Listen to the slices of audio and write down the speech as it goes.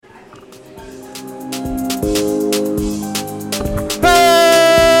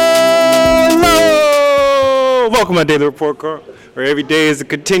Welcome to my daily report card, where every day is a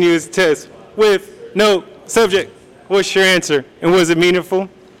continuous test with no subject. What's your answer, and was it meaningful?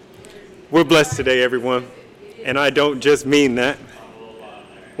 We're blessed today, everyone, and I don't just mean that.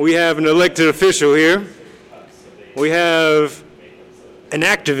 We have an elected official here. We have an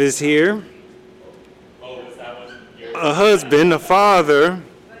activist here, a husband, a father,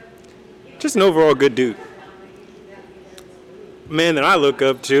 just an overall good dude. A man that I look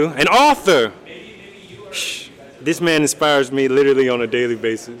up to, an author. This man inspires me literally on a daily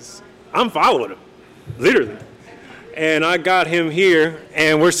basis. I'm following him, literally. And I got him here,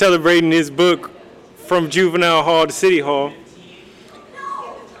 and we're celebrating his book, From Juvenile Hall to City Hall.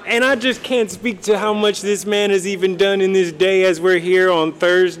 And I just can't speak to how much this man has even done in this day as we're here on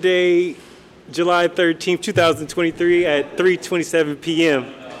Thursday, July 13th, 2023 at 3:27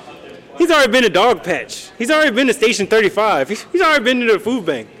 p.m. He's already been to Dog Patch. He's already been to Station 35. He's already been to the food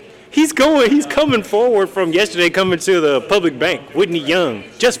bank. He's coming forward from yesterday, coming to the public bank, Whitney Young,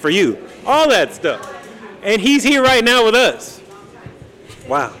 just for you, all that stuff. And he's here right now with us.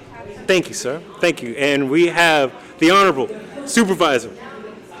 Wow. Thank you, sir. Thank you. And we have the Honorable Supervisor,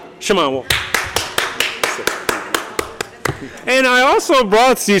 Shamann Walton. And I also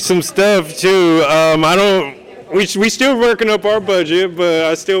brought you some stuff too. We still working up our budget, but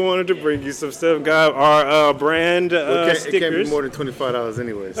I still wanted to bring you some stuff. Got our brand stickers. It can't be more than $25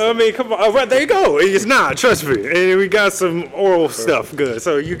 anyways. I mean, come on. Right, there you go. It's not. Trust me. And we got some oral stuff. Good.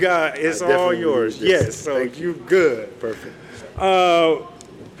 So you got, it's all yours. Yes. So you good. Perfect.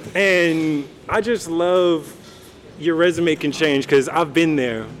 And I just love your resume can change because I've been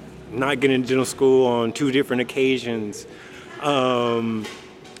there, not getting into dental school on 2 different occasions,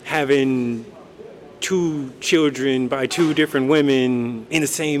 having 2 children by 2 different women in the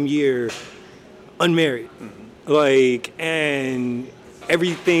same year, unmarried. Mm-hmm. And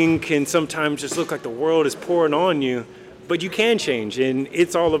everything can sometimes just look like the world is pouring on you, but you can change, and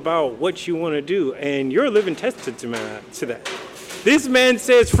it's all about what you want to do, and you're a living testament to that. This man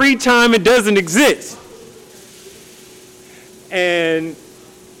says free time, it doesn't exist. And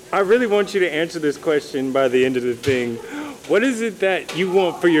I really want you to answer this question by the end of the thing. What is it that you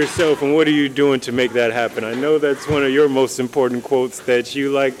want for yourself, and what are you doing to make that happen? I know that's one of your most important quotes that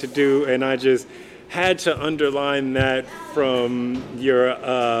you like to do, and I just had to underline that from your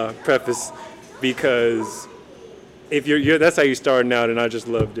preface because if you're that's how you started out, and I just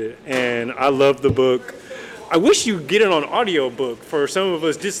loved it. And I love the book. I wish you'd get it on audiobook for some of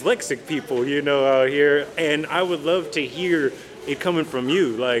us dyslexic people, out here. And I would love to hear it coming from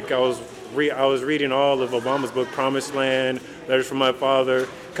you. Like I was reading all of Obama's book, Promised Land, Letters from My Father.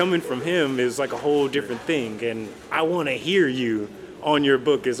 Coming from him is like a whole different thing. And I want to hear you on your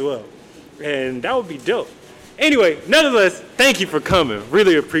book as well. And that would be dope. Anyway, nonetheless, thank you for coming.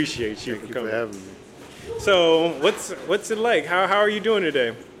 Really appreciate you for coming. Thank you for having me. So what's it like? How are you doing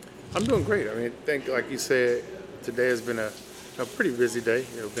today? I'm doing great. I mean, like you said, today has been a pretty busy day.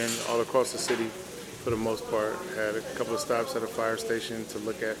 Been all across the city for the most part. Had a couple of stops at a fire station to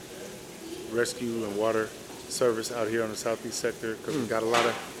look at rescue and water service out here on the southeast sector because we've got a lot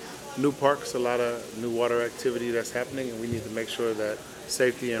of new parks, a lot of new water activity that's happening, and we need to make sure that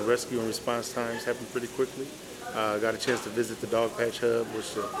safety and rescue and response times happen pretty quickly. Got a chance to visit the Dog Patch Hub,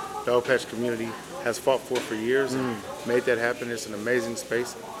 which the Dog Patch community has fought for years and made that happen. It's an amazing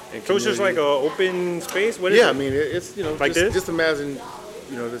space. So it's just like an open space? What is it? I mean, it's, like just imagine,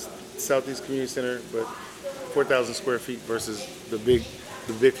 this Southeast Community Center, but 4,000 square feet versus the big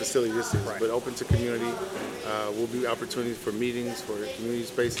facility this is, but open to community. Will be opportunities for meetings, for community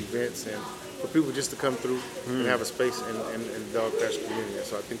space events, and for people just to come through and have a space in the Dog Patch community.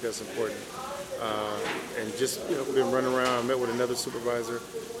 So I think that's important. And just, been running around. I met with another supervisor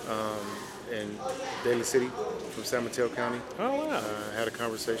in Daly City from San Mateo County. Oh, wow. Had a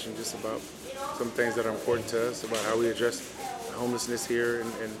conversation just about some things that are important to us, about how we address homelessness here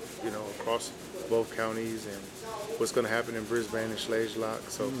and across both counties, and what's going to happen in Brisbane and Schlegelach.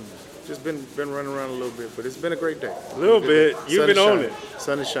 So just been running around a little bit, but it's been a great day. A little bit. You've been on it.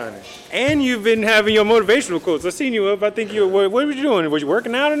 Sun is shining. And you've been having your motivational quotes. I've seen you up. I think what were you doing? Was you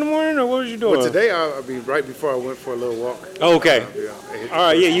working out in the morning, or what was you doing? Well, today, right before I went for a little walk. Oh, okay. All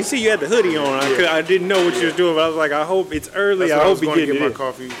right, yeah, you see you had the hoodie on. I didn't know what you was doing, but I was like, I hope it's early. That's I hope you get it. my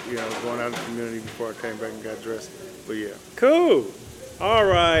coffee, going out in the community before I came back and got dressed. But yeah. Cool. All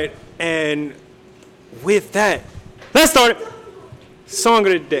right. And with that, let's start it. Song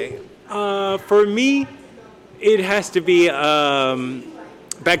of the day. For me, it has to be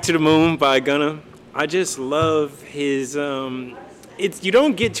Back to the Moon by Gunna. I just love his you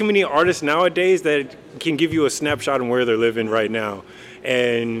don't get too many artists nowadays that can give you a snapshot on where they're living right now.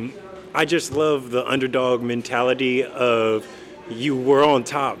 And I just love the underdog mentality of you were on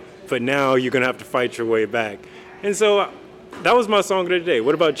top, but now you're going to have to fight your way back. And so that was my song of the day.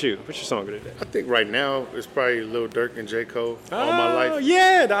 What about you? What's your song of the day? I think right now it's probably Lil Durk and J. Cole, All My Life.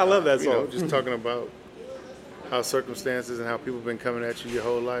 Yeah, I love that You song. know, just talking about how circumstances and how people have been coming at you your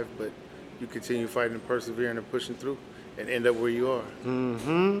whole life, but you continue fighting and persevering and pushing through and end up where you are.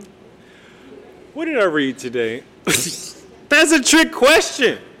 What did I read today? That's a trick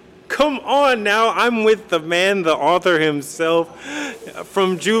question. Come on now. I'm with the man, the author himself,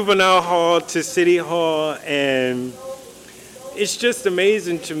 from juvenile hall to city hall, and it's just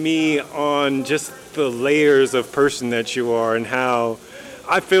amazing to me on just the layers of person that you are and how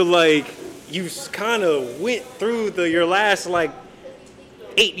I feel like you kind of went through your last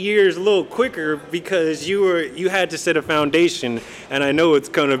 8 years a little quicker because you had to set a foundation, and I know it's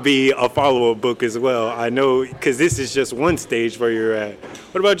gonna be a follow-up book as well. I know because this is just one stage where you're at.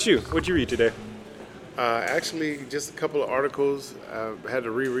 What about you? What'd you read today? Actually, just a couple of articles. I had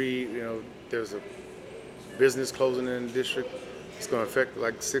to reread. You know, there's a business closing in the district. It's going to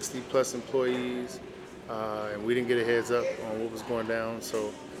affect 60 plus employees, and we didn't get a heads up on what was going down.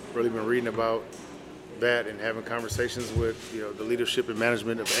 So, really been reading about that and having conversations with the leadership and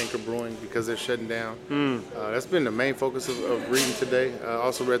management of Anchor Brewing because they're shutting down. That's been the main focus of reading today. I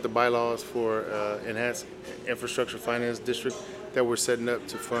also read the bylaws for Enhanced Infrastructure Finance District that we're setting up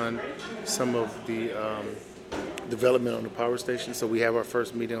to fund some of the development on the power station. So we have our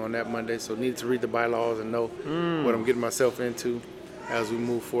first meeting on that Monday. So need to read the bylaws and know what I'm getting myself into as we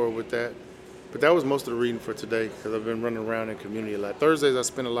move forward with that. But that was most of the reading for today because I've been running around in community a lot. Thursdays I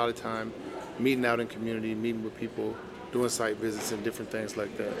spend a lot of time meeting out in community, meeting with people, doing site visits and different things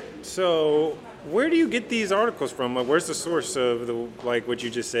like that. So, where do you get these articles from? Where's the source of what you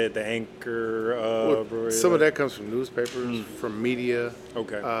just said, the Anchor brewery? Some of that comes from newspapers, from media.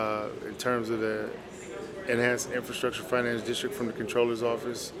 Okay. In terms of the Enhanced Infrastructure Finance District from the Controller's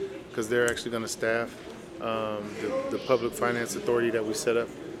Office, because they're actually going to staff the public finance authority that we set up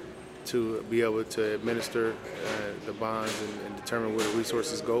to be able to administer the bonds and determine where the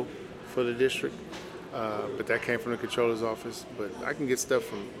resources go for the district. But that came from the Controller's Office. But I can get stuff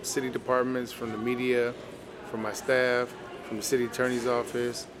from city departments, from the media, from my staff, from the city attorney's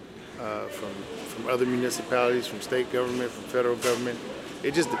office, from other municipalities, from state government, from federal government.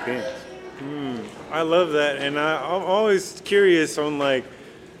 It just depends. I love that, and I'm always curious on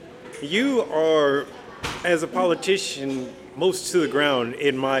you are, as a politician, most to the ground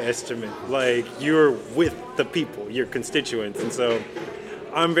in my estimate. You're with the people, your constituents, and so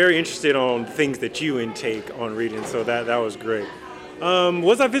I'm very interested on things that you intake on reading. So that was great.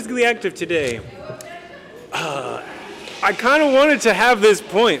 Was I physically active today? I kind of wanted to have this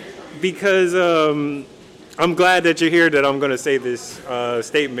point because I'm glad that you're here. That I'm going to say this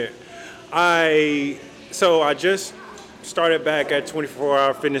statement. I just started back at 24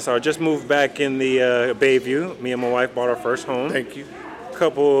 Hour Fitness. I just moved back in the Bayview. Me and my wife bought our first home. Thank you.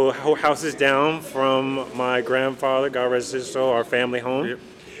 Couple houses down from my grandfather, God rest his soul, our family home. Yep.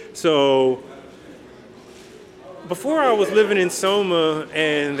 So before I was living in Soma,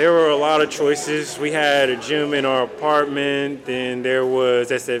 and there were a lot of choices. We had a gym in our apartment, then there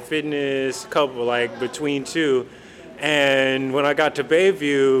was SF Fitness, couple between two. And when I got to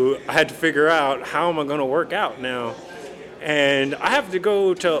Bayview, I had to figure out how am I going to work out now. And I have to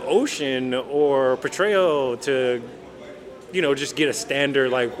go to Ocean or Portrayal to, just get a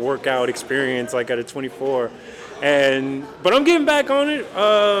standard workout experience at a 24. But I'm getting back on it.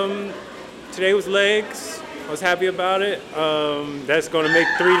 Today was legs. I was happy about it. That's going to make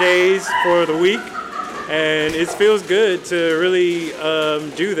 3 days for the week. And it feels good to really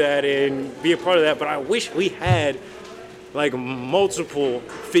do that and be a part of that. But I wish we had multiple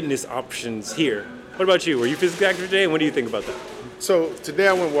fitness options here. What about you? Were you physically active today? And what do you think about that? So today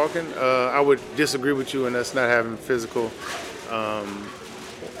I went walking. I would disagree with you in us not having physical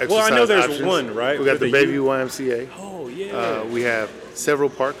exercise Well, I know there's options. one, right? We got the For Bayview YMCA. Oh, yeah. We have several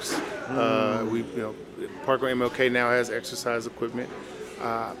parks. Park on MLK now has exercise equipment.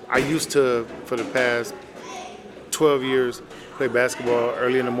 I used to, for the past 12 years, play basketball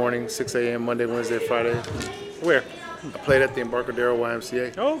early in the morning, 6 a.m., Monday, Wednesday, Friday. Where? I played at the Embarcadero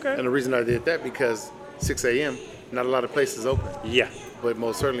YMCA. Oh, okay. And the reason I did that because 6 a.m., not a lot of places open. Yeah. But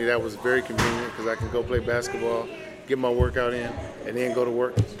most certainly that was very convenient because I could go play basketball, get my workout in, and then go to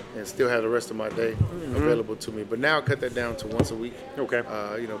work and still have the rest of my day available to me. But now I cut that down to once a week. Okay.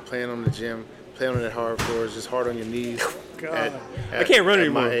 Playing on the gym, playing on that hard floor is just hard on your knees. I can't run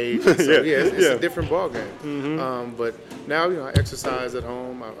anymore. My age. So, it's a different ball game. But now, I exercise at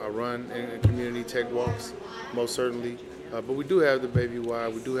home. I run in community, take walks, most certainly. But we do have the Baby Y.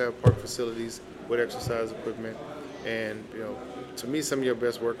 We do have park facilities with exercise equipment. And, to me, some of your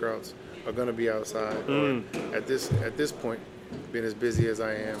best workouts are going to be outside. Or at this point, being as busy as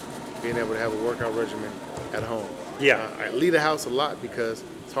I am, being able to have a workout regimen at home. Yeah. I leave the house a lot because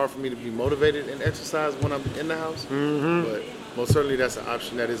it's hard for me to be motivated and exercise when I'm in the house. But most certainly that's an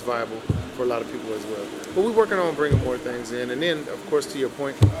option that is viable for a lot of people as well. But we're working on bringing more things in. And then, of course, to your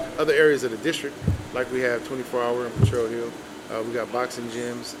point, other areas of the district, like we have 24-hour in Potrero Hill. We got boxing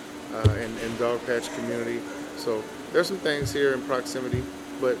gyms and Dog Patch community. So there's some things here in proximity,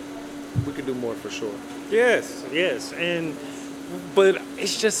 but we could do more for sure. Yes. But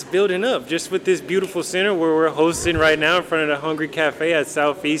it's just building up, just with this beautiful center where we're hosting right now in front of the Hungry Cafe at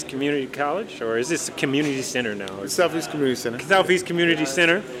Southeast Community College, or is this a community center now? Southeast Community Center. Southeast Community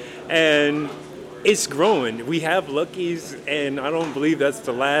Center, and it's growing. We have Lucky's, and I don't believe that's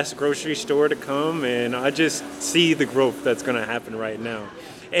the last grocery store to come, and I just see the growth that's going to happen right now.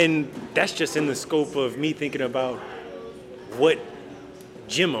 And that's just in the scope of me thinking about what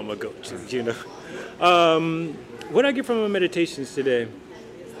gym I'm going to go to, What I get from my meditations today,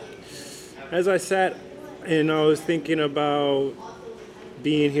 as I sat and I was thinking about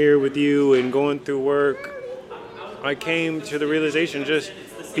being here with you and going through work, I came to the realization, just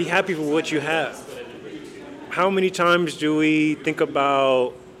be happy for what you have. How many times do we think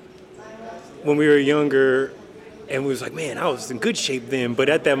about when we were younger and we was like, man, I was in good shape then, but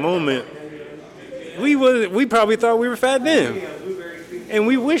at that moment, we probably thought we were fat then. And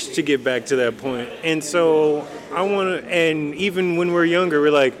we wish to get back to that point. And so and even when we're younger,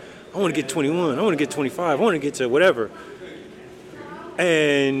 we're like, I want to get 21, I want to get 25, I want to get to whatever.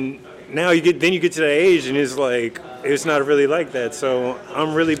 And now you get to that age and it's like, it's not really like that. So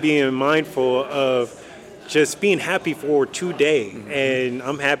I'm really being mindful of just being happy for today. And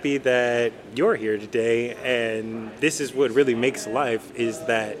I'm happy that you're here today. And this is what really makes life, is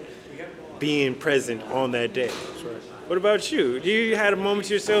that being present on that day. That's right. What about you? Do you had a moment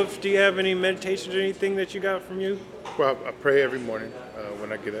to yourself? Do you have any meditations or anything that you got from you? Well, I pray every morning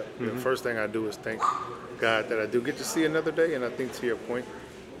when I get up. The first thing I do is thank God that I do get to see another day. And I think, to your point,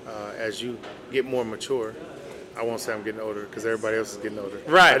 as you get more mature, I won't say I'm getting older because everybody else is getting older.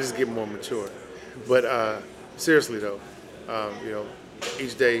 Right. I just get more mature. But seriously, though,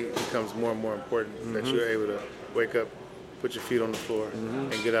 each day becomes more and more important that you're able to wake up, put your feet on the floor,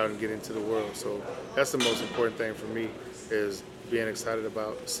 and get out and get into the world. So that's the most important thing for me, is being excited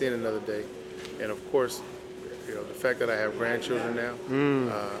about seeing another day. And of course, the fact that I have grandchildren now,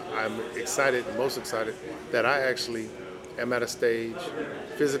 I'm excited, most excited, that I actually am at a stage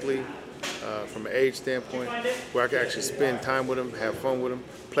physically, from an age standpoint, where I can actually spend time with them, have fun with them,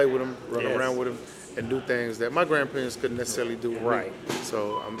 play with them, run around with them, and do things that my grandparents couldn't necessarily do with me.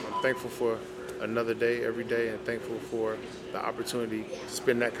 So I'm thankful for another day every day, and thankful for the opportunity to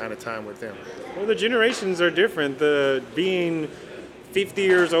spend that kind of time with them. Well, the generations are different. Being 50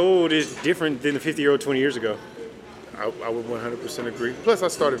 years old is different than the 50-year-old 20 years ago. I would 100% agree. Plus, I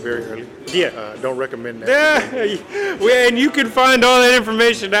started very early. Yeah. Don't recommend that. Well, and you can find all that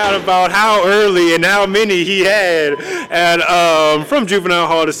information out about how early and how many he had from juvenile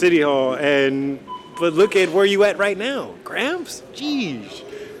hall to city hall. But look at where you at right now. Gramps? Jeez.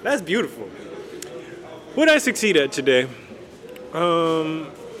 That's beautiful. What I succeed at today? I'm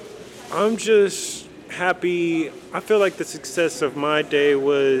just happy. I feel like the success of my day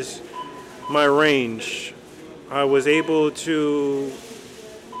was my range. I was able to,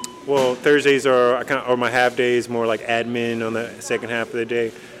 Thursdays are my half days, more like admin on the second half of the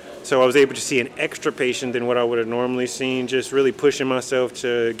day. So I was able to see an extra patient than what I would have normally seen, just really pushing myself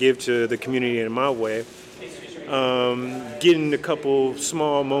to give to the community in my way. Getting a couple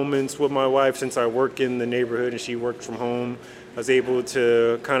small moments with my wife, since I work in the neighborhood and she worked from home. I was able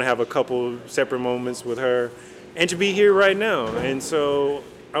to kind of have a couple separate moments with her and to be here right now. And so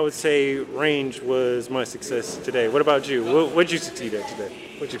I would say range was my success today. What about you? What did you succeed at today?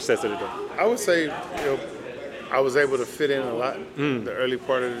 What's your success of the day? I would say, I was able to fit in a lot the early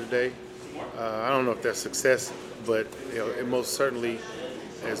part of the day. I don't know if that's success, but it most certainly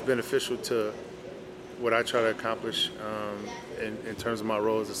is beneficial to what I try to accomplish in terms of my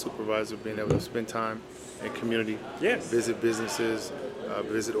role as a supervisor, being able to spend time in community, visit businesses,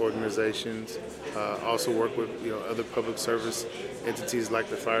 visit organizations, also work with other public service entities like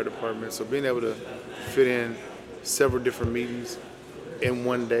the fire department. So being able to fit in several different meetings in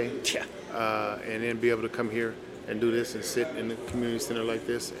one day. Yeah. And then be able to come here and do this and sit in the community center like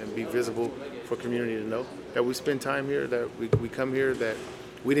this and be visible for community to know that we spend time here, that we come here, that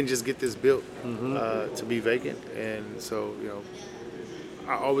we didn't just get this built to be vacant. And so,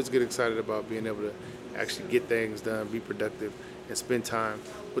 I always get excited about being able to actually get things done, be productive, and spend time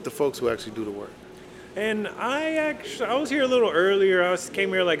with the folks who actually do the work. And I was here a little earlier. Came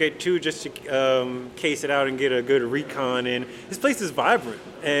here like at 2 just to case it out and get a good recon. And this place is vibrant,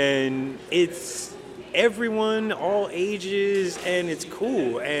 and it's everyone, all ages, and it's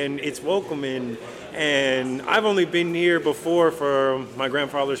cool and it's welcoming. And I've only been here before for my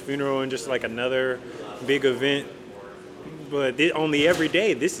grandfather's funeral and just like another big event. But on the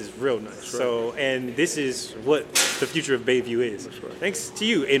everyday, this is real nice. Right. So, and this is what the future of Bayview is. Right. Thanks to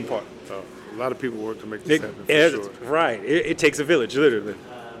you, in part. A lot of people work to make this happen, for sure. Right. It takes a village, literally.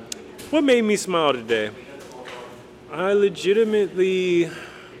 What made me smile today? I legitimately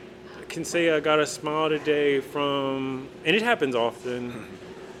can say I got a smile today from, and it happens often,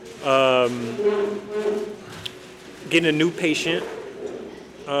 getting a new patient.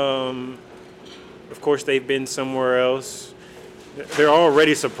 Of course, they've been somewhere else. They're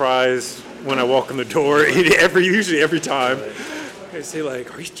already surprised when I walk in the door, usually every time. They say like,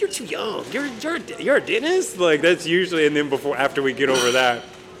 "You're too young. You're a dentist." Like that's usually, and then after we get over that,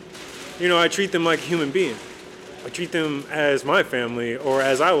 I treat them like a human being. I treat them as my family or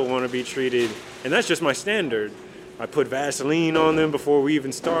as I would want to be treated, and that's just my standard. I put Vaseline on them before we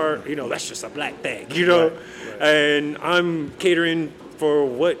even start. That's just a black thing. Right. And I'm catering for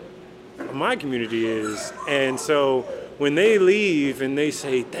what my community is, and so when they leave and they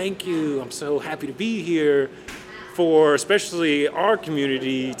say, "Thank you, I'm so happy to be here," for especially our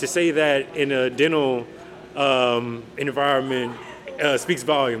community to say that in a dental environment speaks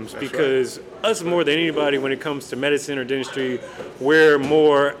volumes. That's because us more than anybody when it comes to medicine or dentistry, we're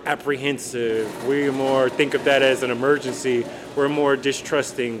more apprehensive. We more think of that as an emergency. We're more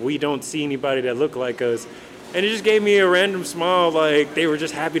distrusting. We don't see anybody that look like us. And it just gave me a random smile, like they were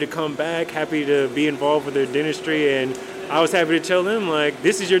just happy to come back, happy to be involved with their dentistry, and I was happy to tell them, like,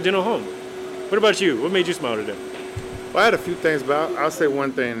 this is your dental home. What about you? What made you smile today? Well, I had a few things, but I'll say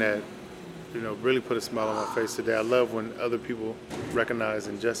one thing that, really put a smile on my face today. I love when other people recognize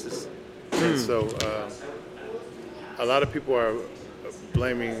injustice. And so a lot of people are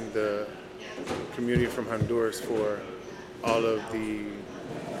blaming the community from Honduras for all of the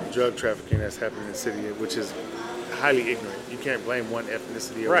drug trafficking that's happening in the city, which is highly ignorant. You can't blame one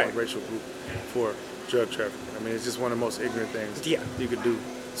ethnicity or one racial group for drug trafficking. I mean, it's just one of the most ignorant things you could do.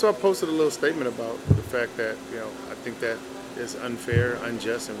 So I posted a little statement about the fact that, I think that it's unfair,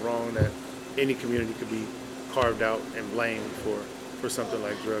 unjust, and wrong that any community could be carved out and blamed for something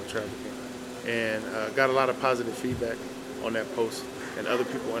like drug trafficking. And got a lot of positive feedback on that post, and other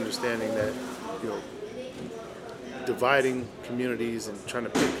people understanding that, dividing communities and trying to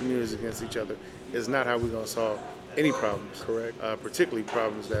pit communities against each other is not how we're going to solve any problems. Correct. Particularly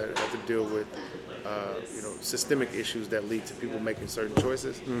problems that have to deal with, systemic issues that lead to people making certain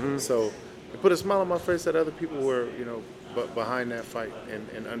choices. Mm-hmm. So it put a smile on my face that other people were, behind that fight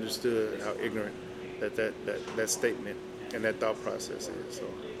and understood how ignorant that statement and that thought process is. So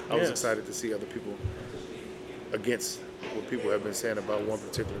I was excited to see other people against what people have been saying about one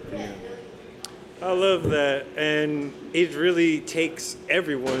particular community. I love that, and it really takes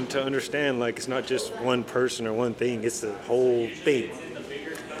everyone to understand, like, it's not just one person or one thing, it's the whole thing.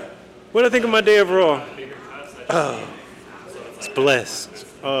 What do I think of my day overall? It's blessed,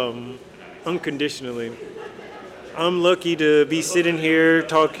 unconditionally. I'm lucky to be sitting here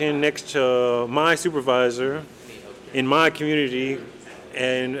talking next to my supervisor in my community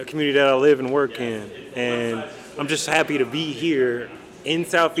and a community that I live and work in. And I'm just happy to be here in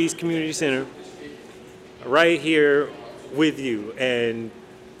Southeast Community Center, right here with you. And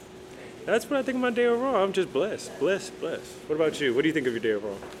that's what I think of my day overall. I'm just blessed. What about you? What do you think of your day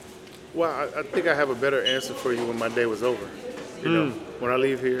overall? Well, I think I have a better answer for you when my day was over. When I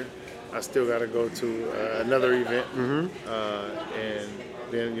leave here, I still got to go to another event, and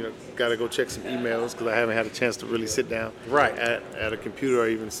then got to go check some emails because I haven't had a chance to really sit down at a computer or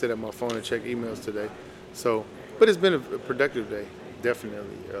even sit at my phone and check emails today. So, but it's been a productive day,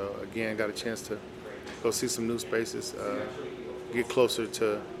 definitely. Again, got a chance to go see some new spaces, get closer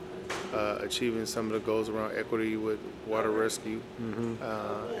to achieving some of the goals around equity with water rescue,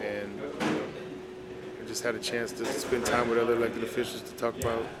 and I just had a chance to spend time with other elected officials to talk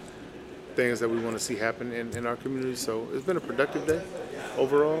about things that we want to see happen in our community. So it's been a productive day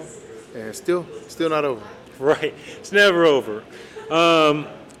overall, and still not over. Right, it's never over.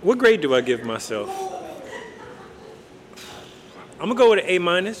 What grade do I give myself? I'm gonna go with an A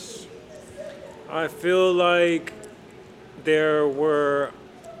minus. I feel like there were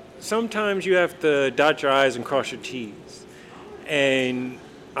sometimes you have to dot your I's and cross your T's. And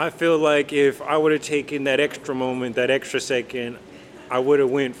I feel like if I would have taken that extra moment, that extra second, I would have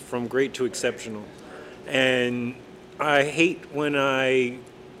went from great to exceptional. And I hate when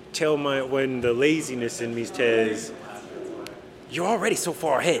when the laziness in me says, you're already so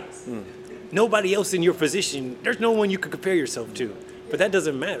far ahead. Nobody else in your position, there's no one you could compare yourself to. But that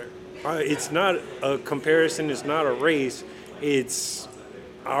doesn't matter. It's not a comparison, it's not a race, it's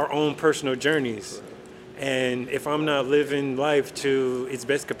our own personal journeys. And if I'm not living life to its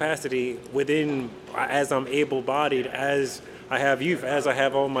best capacity as I'm able-bodied, as I have youth, as I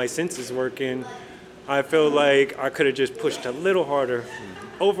have all my senses working, I feel like I could have just pushed a little harder.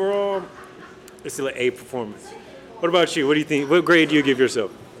 Overall, it's still an A performance. What about you? What do you think? What grade do you give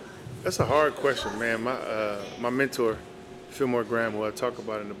yourself? That's a hard question, man. My mentor, Fillmore Graham, who I talk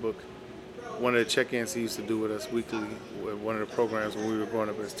about in the book, one of the check-ins he used to do with us weekly, one of the programs when we were growing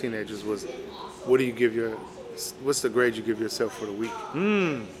up as teenagers, was, what's the grade you give yourself for the week?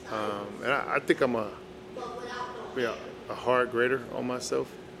 And I think I'm a hard grader on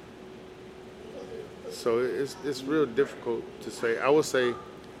myself. So it's real difficult to say. I would say,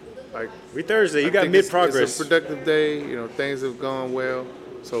 like, We Thursday, you I got think mid-progress. It's a productive day. Things have gone well.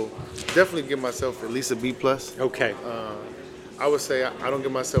 So definitely give myself at least a B plus. Okay. I would say I don't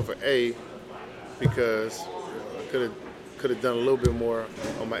give myself an A because I could have done a little bit more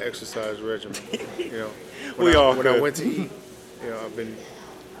on my exercise regimen. When I went to eat, I've been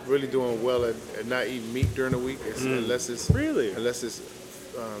really doing well at not eating meat during the week, unless it's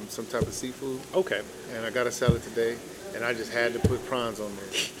some type of seafood. Okay. And I got a salad today, and I just had to put prawns on there.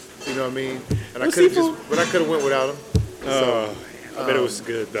 You know what I mean? And I could have went without them. I bet it was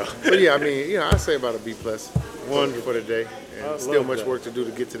good though. But yeah, I mean, I say about a B plus for the day, and still much that. work to do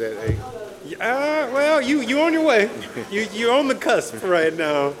to get to that A. Well, you on your way. You're on the cusp right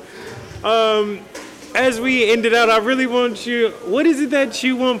now. As we end it out, I really want you. What is it that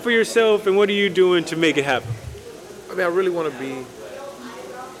you want for yourself, and what are you doing to make it happen? I mean, I really want to be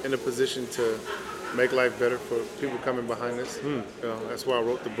in a position to make life better for people coming behind us. That's why I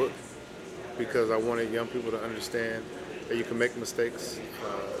wrote the book, because I wanted young people to understand that you can make mistakes,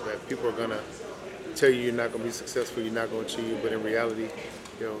 that people are gonna tell you you're not gonna be successful, you're not gonna achieve, but in reality,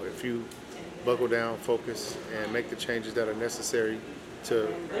 if you buckle down, focus, and make the changes that are necessary to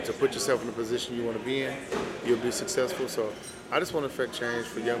put yourself in the position you want to be in, you'll be successful. So I just want to affect change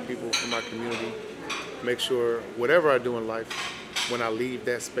for young people in my community, make sure whatever I do in life, when I leave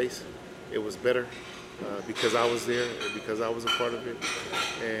that space, it was better because I was there, because I was a part of it.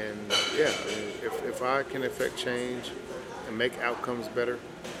 And if I can affect change and make outcomes better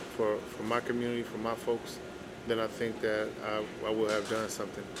for my community, for my folks, then I think that I will have done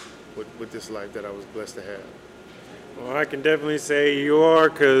something with this life that I was blessed to have. Well, I can definitely say you are,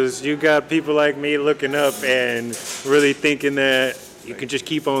 because you got people like me looking up and really thinking that you can just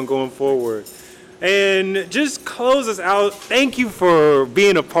keep on going forward. And just close us out. Thank you for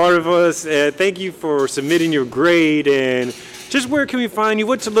being a part of us. Thank you for submitting your grade. And just where can we find you?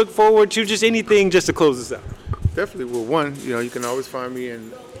 What to look forward to? Just anything just to close us out. Definitely. Well, one, you can always find me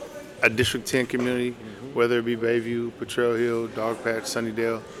in a District 10 community, whether it be Bayview, Potrero Hill, Dogpatch,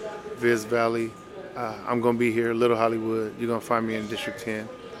 Sunnydale, Viz Valley. I'm going to be here, Little Hollywood. You're going to find me in District 10.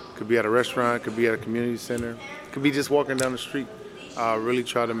 Could be at a restaurant, could be at a community center, could be just walking down the street. I really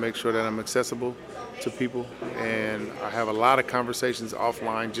try to make sure that I'm accessible to people, and I have a lot of conversations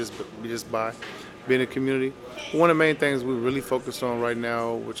offline just by being in the community. One of the main things we're really focused on right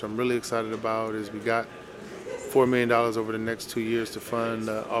now, which I'm really excited about, is we got $4 million over the next 2 years to fund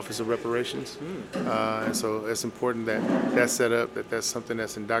the Office of Reparations. And so it's important that that's set up, that's something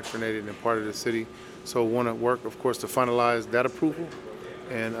that's indoctrinated and part of the city. So we want to work, of course, to finalize that approval.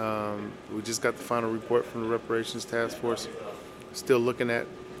 And we just got the final report from the Reparations Task Force. Still looking at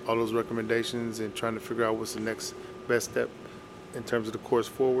all those recommendations and trying to figure out what's the next best step in terms of the course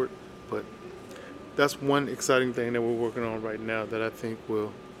forward. But that's one exciting thing that we're working on right now that I think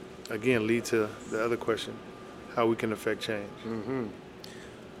will, again, lead to the other question, how we can affect change.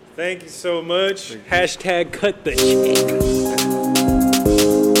 Thank you so much. Hashtag cut the check.